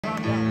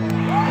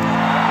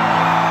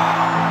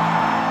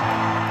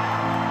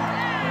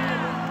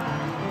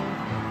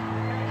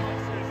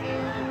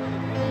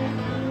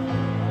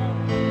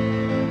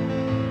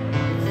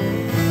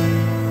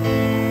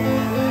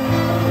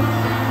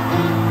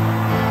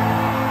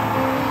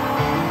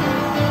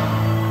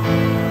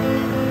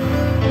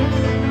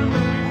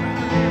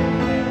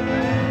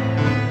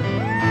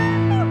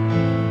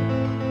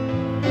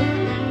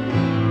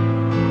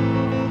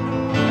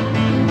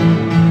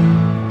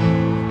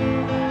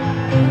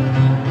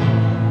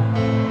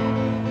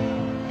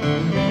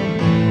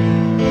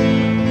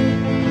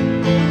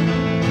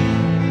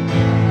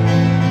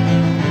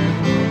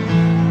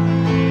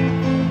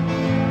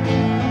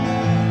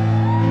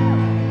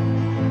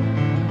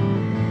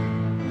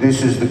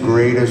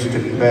greatest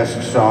and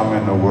best song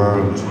in the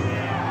world.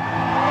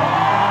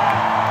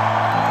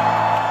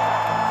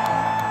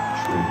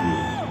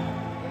 Tribute.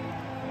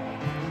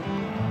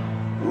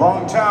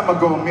 Long time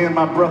ago, me and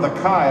my brother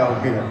Kyle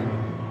here,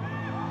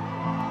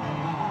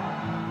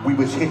 we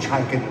was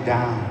hitchhiking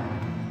down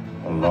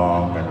a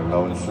long and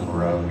lonesome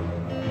road.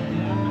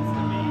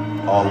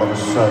 All of a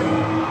sudden,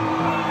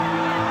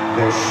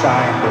 there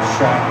shined a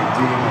shiny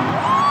demon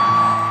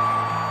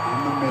in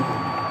the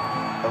middle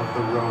of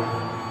the road.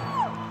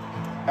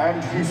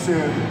 And he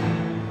said,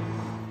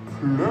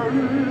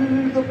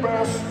 "Play the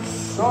best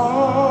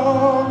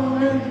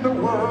song in the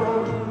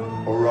world,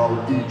 or I'll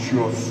eat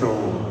your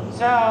soul."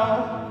 So,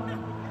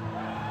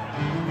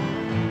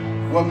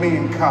 well, me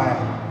and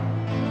Kyle,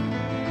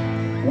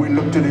 we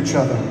looked at each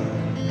other,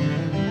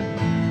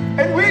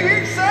 and we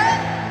each said,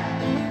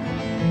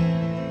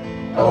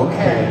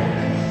 "Okay."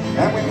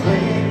 And we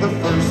played the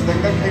first thing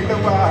that came to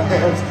our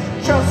heads.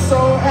 Just so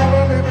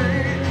happened to be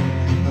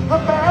the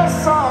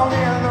best song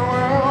in the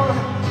world.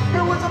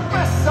 It was the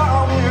best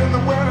song in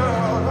the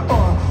world.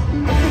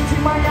 Look into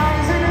my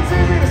eyes and it's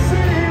easy to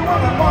see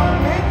what I want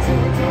me to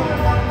do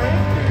and what me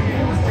three.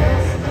 It was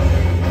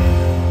destiny.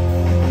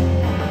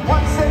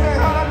 Once in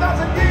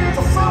 100,000 years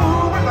or so,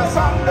 when the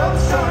sun does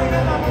shine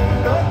and the moon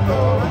does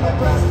glow and the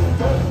grass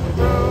does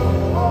grow.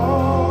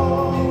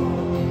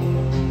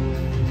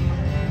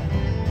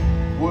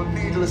 Well,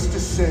 needless to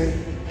say,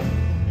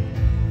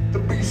 the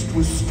beast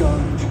was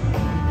stunned.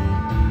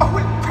 Oh,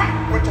 it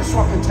cracked with the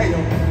swamping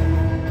tail,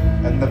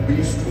 and the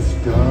beast was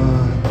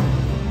done.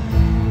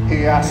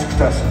 He asked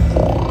us,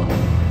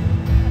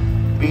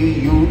 "Be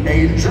you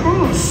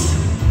angels?"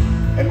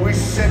 And we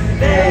said,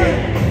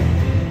 "Nay,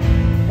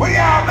 we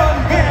are the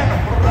men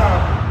of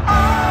blood."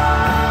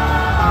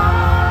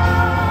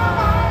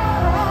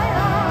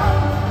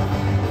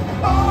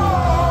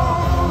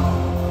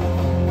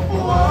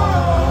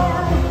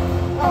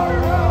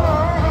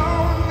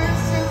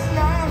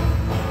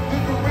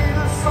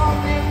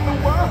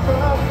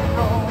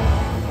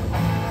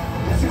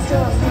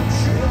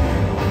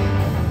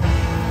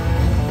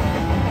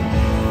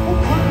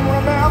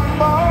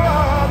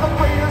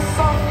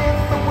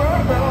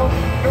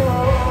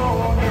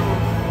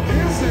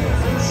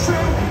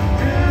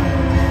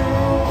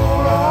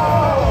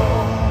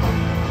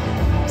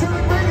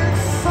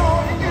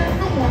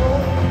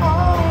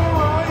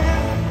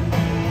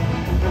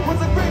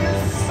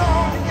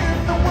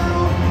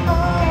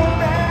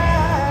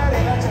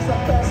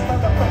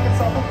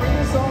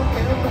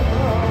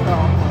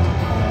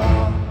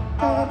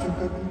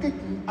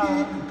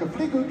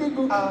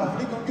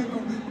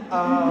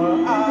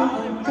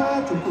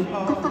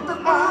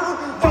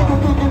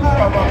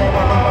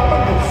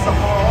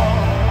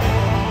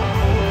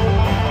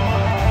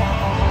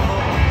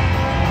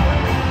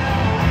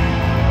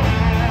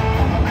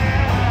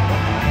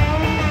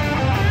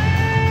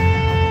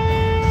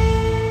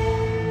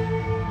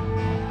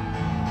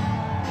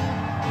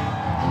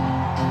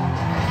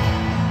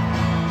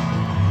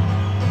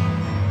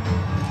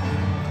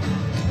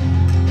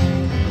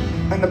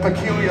 And the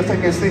peculiar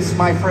thing is this,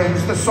 my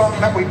friends, the song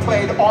that we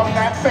played on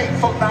that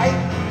fateful night,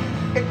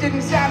 it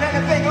didn't sound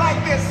anything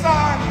like this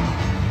song.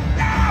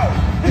 No!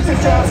 This is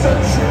just a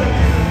dream.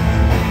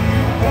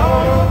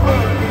 Don't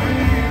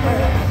believe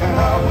it, and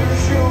I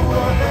wish you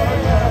were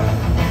there.